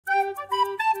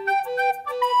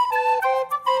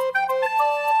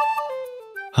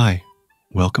Hi,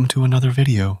 welcome to another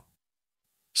video.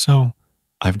 So,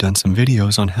 I've done some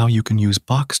videos on how you can use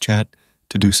BoxChat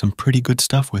to do some pretty good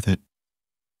stuff with it.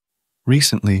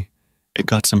 Recently, it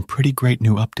got some pretty great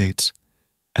new updates,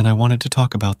 and I wanted to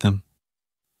talk about them.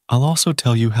 I'll also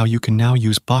tell you how you can now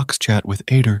use BoxChat with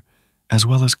Aider as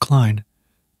well as Cline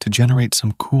to generate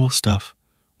some cool stuff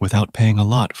without paying a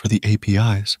lot for the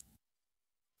APIs.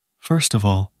 First of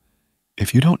all,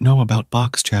 if you don't know about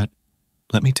BoxChat,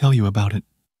 let me tell you about it.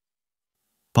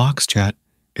 BoxChat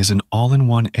is an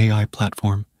all-in-one AI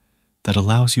platform that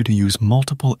allows you to use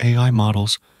multiple AI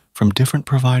models from different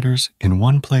providers in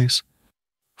one place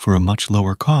for a much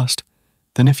lower cost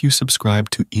than if you subscribe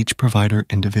to each provider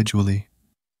individually.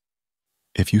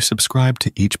 If you subscribe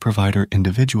to each provider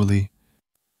individually,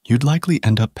 you'd likely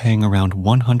end up paying around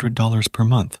 $100 per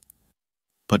month.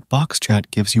 But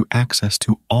BoxChat gives you access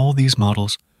to all these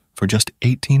models for just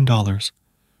 $18,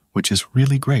 which is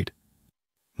really great.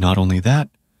 Not only that,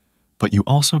 but you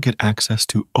also get access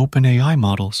to OpenAI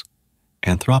models,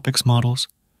 Anthropic's models,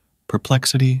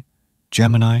 Perplexity,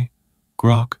 Gemini,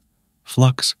 Grok,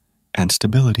 Flux, and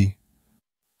Stability,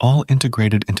 all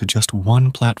integrated into just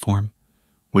one platform,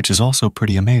 which is also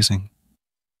pretty amazing.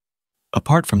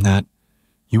 Apart from that,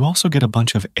 you also get a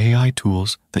bunch of AI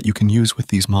tools that you can use with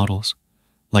these models,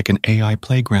 like an AI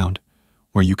playground,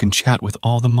 where you can chat with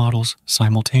all the models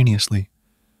simultaneously,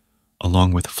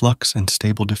 along with Flux and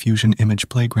Stable Diffusion image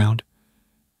playground,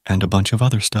 and a bunch of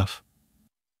other stuff.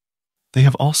 They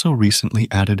have also recently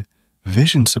added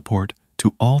vision support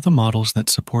to all the models that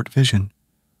support vision,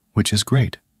 which is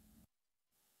great.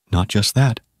 Not just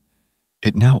that,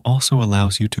 it now also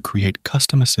allows you to create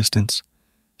custom assistants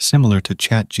similar to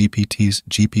ChatGPT's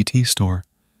GPT store,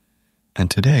 and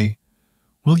today,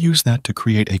 we'll use that to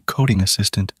create a coding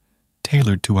assistant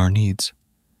tailored to our needs.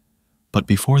 But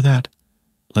before that,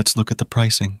 let's look at the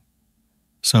pricing.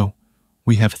 So,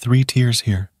 we have 3 tiers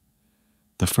here.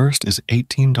 The first is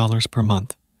 $18 per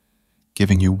month,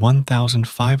 giving you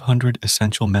 1,500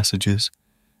 essential messages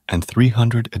and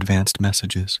 300 advanced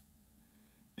messages.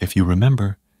 If you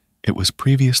remember, it was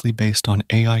previously based on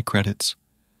AI credits,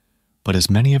 but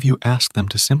as many of you asked them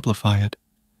to simplify it,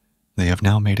 they have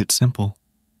now made it simple.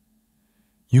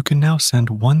 You can now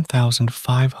send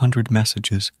 1,500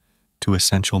 messages to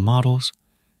essential models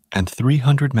and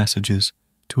 300 messages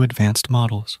to advanced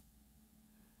models.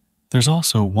 There's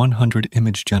also 100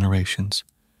 image generations,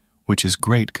 which is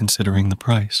great considering the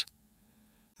price.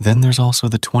 Then there's also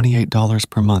the $28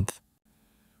 per month,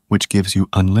 which gives you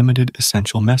unlimited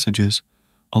essential messages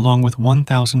along with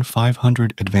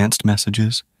 1,500 advanced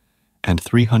messages and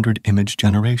 300 image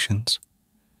generations.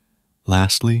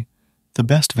 Lastly, the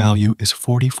best value is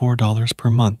 $44 per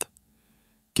month,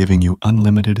 giving you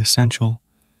unlimited essential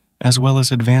as well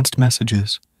as advanced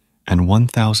messages and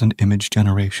 1,000 image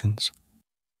generations.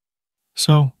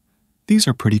 So, these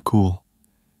are pretty cool,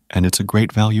 and it's a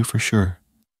great value for sure.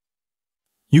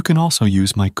 You can also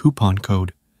use my coupon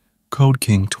code,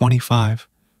 CODEKING25,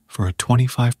 for a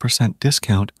 25%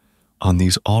 discount on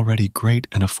these already great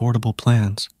and affordable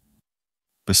plans.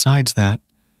 Besides that,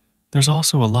 there's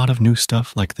also a lot of new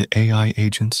stuff like the AI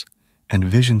agents and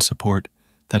vision support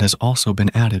that has also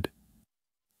been added.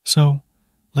 So,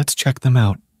 let's check them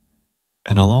out,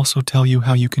 and I'll also tell you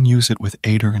how you can use it with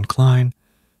Aider and Cline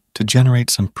to generate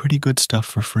some pretty good stuff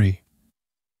for free.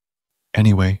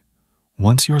 Anyway,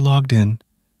 once you're logged in,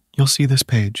 you'll see this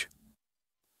page.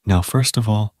 Now, first of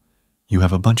all, you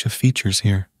have a bunch of features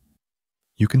here.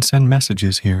 You can send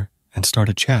messages here and start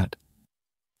a chat.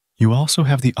 You also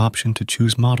have the option to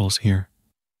choose models here.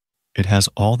 It has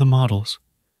all the models,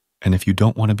 and if you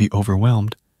don't want to be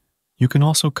overwhelmed, you can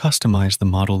also customize the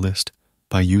model list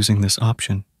by using this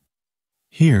option.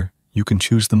 Here, you can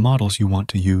choose the models you want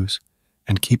to use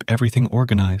and keep everything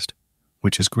organized,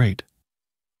 which is great.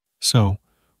 So,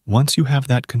 once you have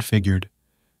that configured,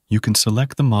 you can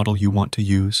select the model you want to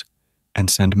use and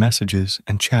send messages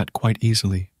and chat quite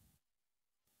easily.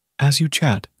 As you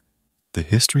chat, the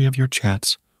history of your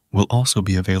chats will also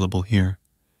be available here,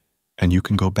 and you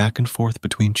can go back and forth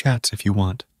between chats if you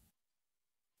want.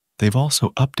 They've also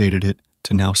updated it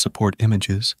to now support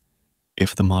images,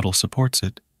 if the model supports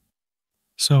it.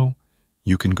 So,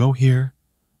 you can go here,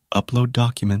 upload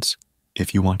documents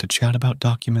if you want to chat about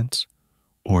documents,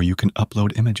 or you can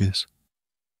upload images.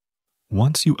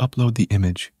 Once you upload the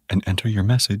image and enter your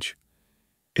message,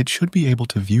 it should be able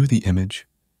to view the image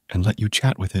and let you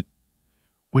chat with it,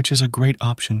 which is a great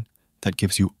option that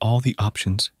gives you all the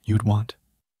options you'd want.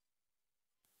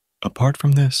 Apart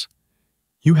from this,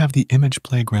 you have the image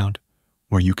playground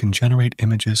where you can generate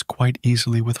images quite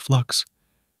easily with Flux,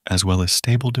 as well as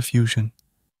Stable Diffusion.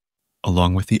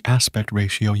 along with the aspect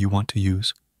ratio you want to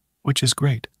use, which is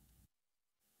great.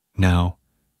 Now,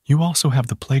 you also have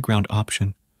the playground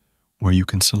option, where you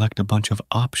can select a bunch of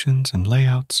options and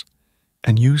layouts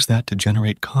and use that to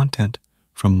generate content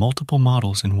from multiple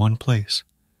models in one place,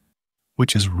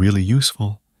 which is really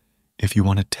useful if you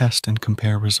want to test and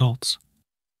compare results.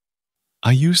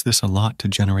 I use this a lot to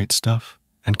generate stuff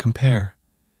and compare,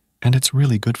 and it's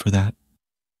really good for that.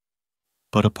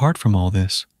 But apart from all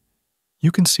this,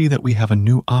 you can see that we have a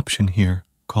new option here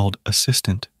called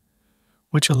Assistant,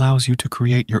 which allows you to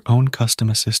create your own custom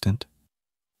assistant.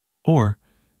 Or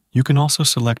you can also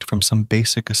select from some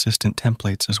basic assistant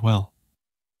templates as well.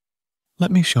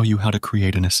 Let me show you how to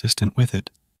create an assistant with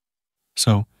it.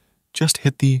 So just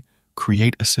hit the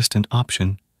Create Assistant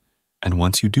option, and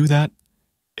once you do that,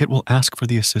 it will ask for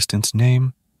the assistant's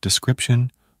name,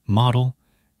 description, model,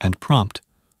 and prompt,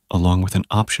 along with an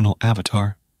optional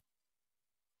avatar.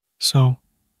 So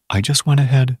I just went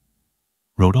ahead,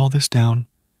 wrote all this down,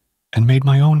 and made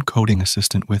my own coding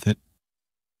assistant with it.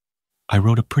 I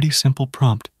wrote a pretty simple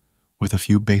prompt with a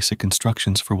few basic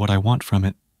instructions for what I want from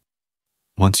it.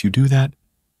 Once you do that,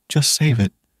 just save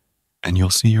it, and you'll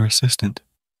see your assistant.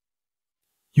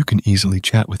 You can easily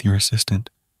chat with your assistant,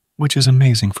 which is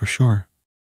amazing for sure.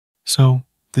 So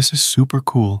this is super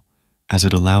cool, as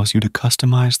it allows you to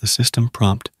customize the system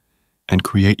prompt and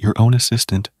create your own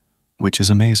assistant, which is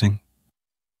amazing.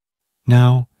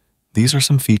 Now, these are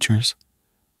some features,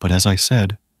 but as I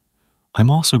said, I'm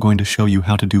also going to show you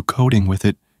how to do coding with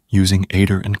it using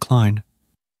Aider and Cline.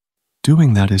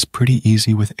 Doing that is pretty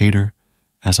easy with Aider,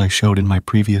 as I showed in my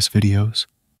previous videos.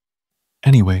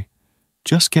 Anyway,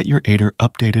 just get your Aider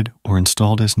updated or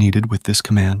installed as needed with this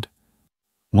command.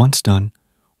 Once done,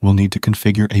 we'll need to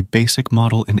configure a basic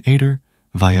model in Aider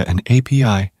via an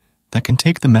API that can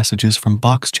take the messages from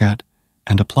BoxChat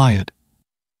and apply it.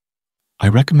 I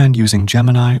recommend using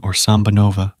Gemini or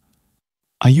SambaNova.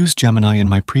 I used Gemini in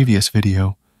my previous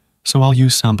video, so I'll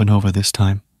use SambaNova this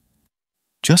time.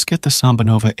 Just get the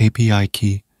SambaNova API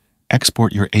key,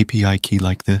 export your API key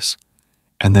like this,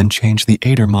 and then change the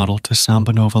Aider model to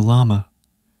SambaNova Llama.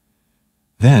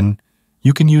 Then,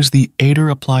 you can use the Aider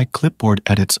Apply Clipboard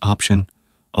Edits option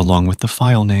along with the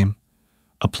file name,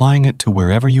 applying it to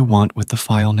wherever you want with the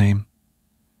file name.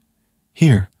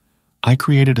 Here, I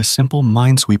created a simple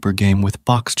Minesweeper game with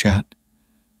BoxChat.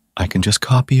 I can just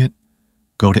copy it,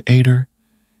 go to Aider,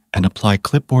 and apply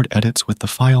clipboard edits with the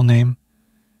file name,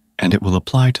 and it will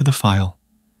apply to the file.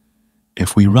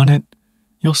 If we run it,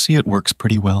 you'll see it works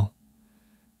pretty well.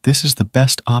 This is the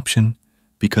best option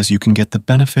because you can get the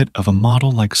benefit of a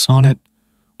model like Sonnet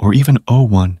or even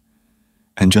O1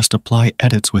 and just apply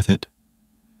edits with it.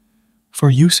 For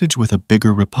usage with a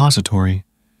bigger repository,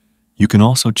 you can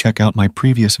also check out my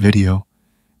previous video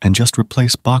and just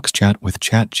replace BoxChat with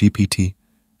ChatGPT,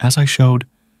 as I showed,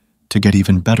 to get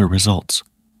even better results.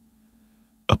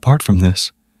 Apart from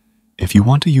this, if you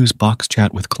want to use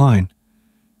BoxChat with Cline,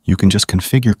 you can just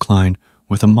configure Cline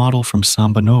with a model from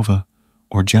SambaNova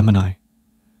or Gemini.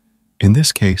 In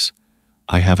this case,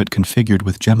 I have it configured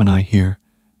with Gemini here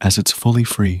as it's fully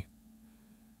free.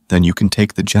 Then you can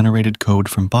take the generated code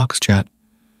from BoxChat,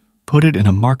 put it in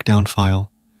a markdown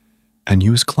file, and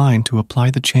use Cline to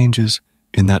apply the changes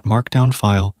in that markdown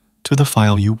file to the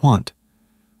file you want,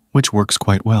 which works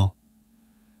quite well.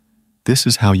 This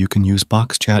is how you can use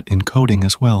BoxChat in coding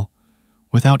as well,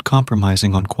 without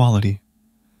compromising on quality.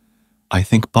 I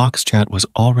think BoxChat was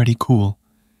already cool,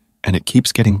 and it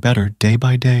keeps getting better day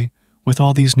by day with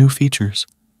all these new features.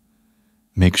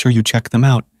 Make sure you check them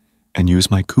out and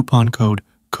use my coupon code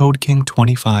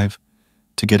CODEKING25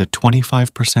 to get a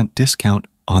 25% discount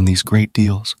on these great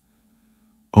deals.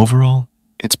 Overall,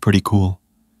 it's pretty cool.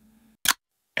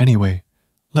 Anyway,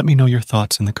 let me know your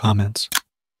thoughts in the comments.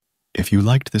 If you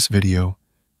liked this video,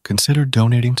 consider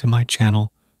donating to my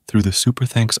channel through the Super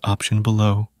Thanks option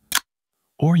below,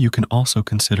 or you can also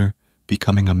consider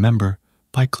becoming a member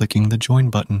by clicking the Join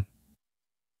button.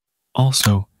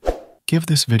 Also, give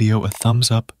this video a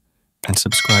thumbs up and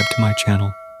subscribe to my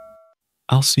channel.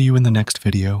 I'll see you in the next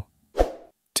video.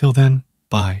 Till then,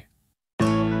 bye.